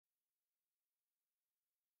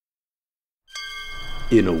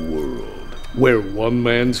In a world where one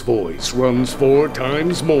man's voice runs 4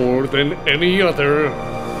 times more than any other.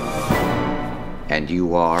 And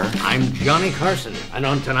you are? I'm Johnny Carson, and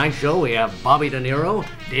on tonight's show we have Bobby De Niro,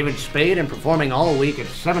 David Spade, and performing all week at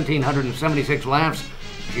 1,776 laughs,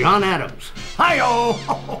 John Adams. Hi-yo!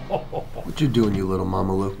 What you doing, you little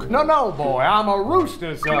mama Luke? No, boy, I'm a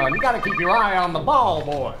rooster, son. You gotta keep your eye on the ball,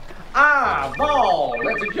 boy. Ah, ball.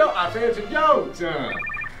 That's a joke. I say it's a joke, son.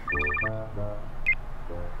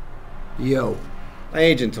 Yo. My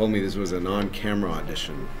agent told me this was an on-camera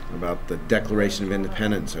audition about the Declaration of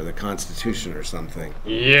Independence or the Constitution or something.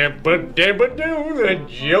 Yabba-dabba-doo, the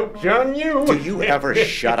joke's on you. Do you ever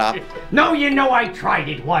shut up? No, you know I tried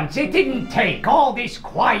it once. It didn't take. All this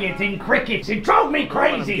quiet and crickets, it drove me I'm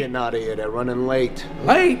crazy. getting out of here. They're running late.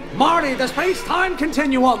 Late? Marty, the space-time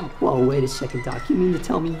continuum. Whoa, wait a second, Doc. You mean to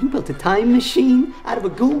tell me you built a time machine out of a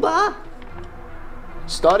Goomba?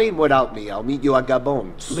 Starting without me. I'll meet you at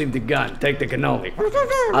Gabon's. Leave the gun, take the cannoli.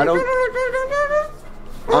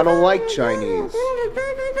 I don't like Chinese.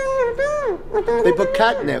 They put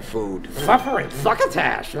cat in their food. Suffering,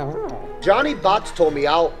 succotash. Johnny Box told me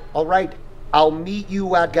all right, I'll meet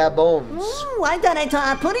you at Gabon's. Ooh, I thought I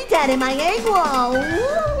saw a putty tat in my egg wall.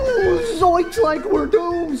 Zoinks, like we're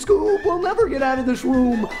doomed, Scoob. We'll never get out of this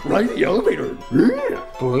room. Right, the elevator. Yeah.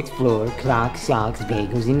 Fourth floor, clock, socks,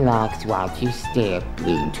 bagels, and locks. Watch your step.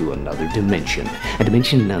 Into another dimension. A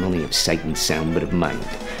dimension not only of sight and sound, but of mind.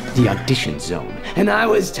 The audition zone. And I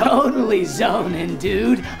was totally zoning,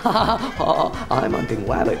 dude. I'm hunting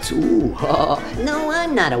wabbits. Ooh, No,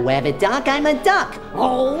 I'm not a wabbit, Doc. I'm a duck.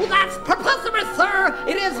 Oh, that's preposterous, sir.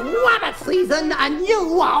 It is wabbit season, and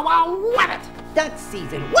you are a wabbit. Duck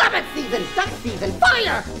season. Wabbit season, duck season,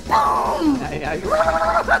 fire! Boom!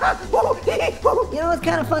 You know, it's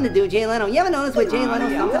kind of fun to do, Jay Leno. You ever notice what Jay Leno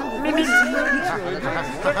sometimes?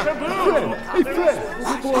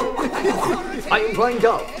 I am playing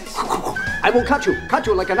go. I will cut you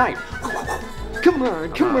like a knife. Come on,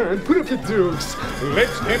 put up your dukes.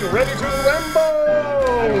 Let's get ready to ramble.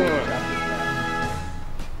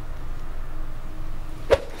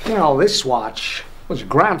 You know, this watch was your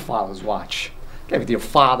grandfather's watch. Gave it to your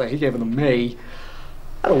father, he gave it to me.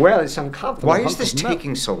 I don't wear this uncomfortable. Why is this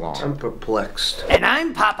taking so long? I'm perplexed. And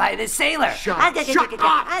I'm Popeye the Sailor. Shut up!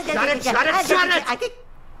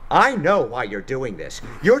 I know why you're doing this.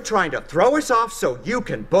 You're trying to throw us off so you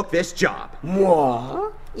can book this job.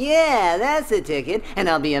 What? Yeah, that's the ticket, and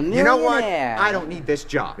I'll be a millionaire. You know what? I don't need this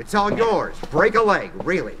job. It's all yours. Break a leg,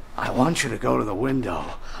 really. I want you to go to the window.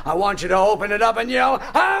 I want you to open it up and yell,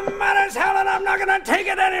 I'm mad as hell and I'm not gonna take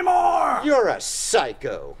it anymore! You're a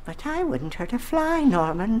psycho. But I wouldn't hurt a fly,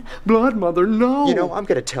 Norman. Blood mother, no! You know, I'm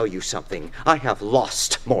gonna tell you something. I have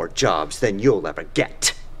lost more jobs than you'll ever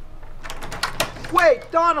get. Wait,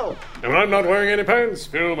 Donald! And I'm not wearing any pants,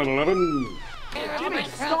 film at 11. Jimmy,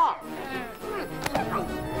 stop!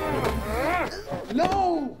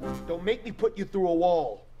 No! Don't make me put you through a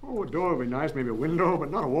wall. Oh, a door would be nice, maybe a window, but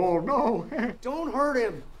not a wall, no. Don't hurt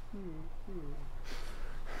him.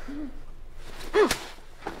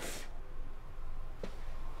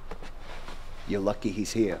 You're lucky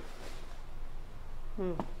he's here.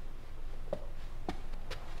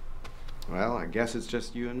 Well, I guess it's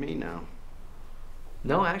just you and me now.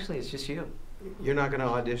 No, actually, it's just you. You're not going to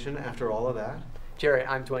audition after all of that? Jerry,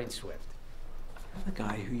 I'm Dwayne Swift. I'm the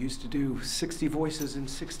guy who used to do 60 voices in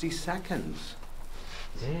 60 seconds.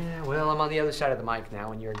 Yeah, well, I'm on the other side of the mic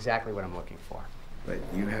now, and you're exactly what I'm looking for. But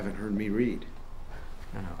you haven't heard me read.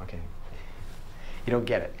 No, okay. You don't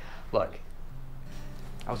get it. Look,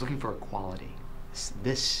 I was looking for a quality.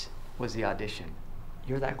 This was the audition.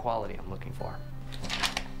 You're that quality I'm looking for.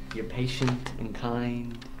 You're patient and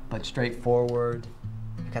kind, but straightforward.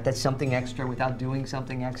 You got that something extra without doing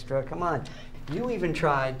something extra. Come on. You even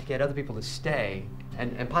tried to get other people to stay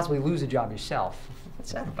and possibly lose a job yourself.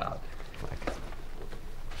 What's that about? Look.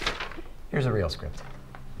 Here's a real script.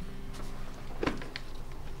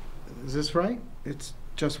 Is this right? It's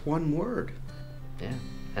just one word. Yeah.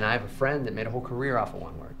 And I have a friend that made a whole career off of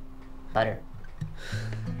one word. Butter.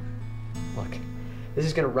 Look, this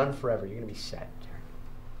is gonna run forever. You're gonna be set,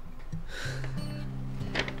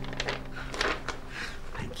 Jerry.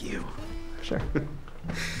 Thank you. Sure.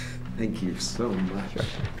 Thank you so much.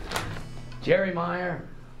 Jerry Meyer,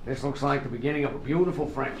 this looks like the beginning of a beautiful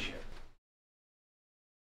friendship.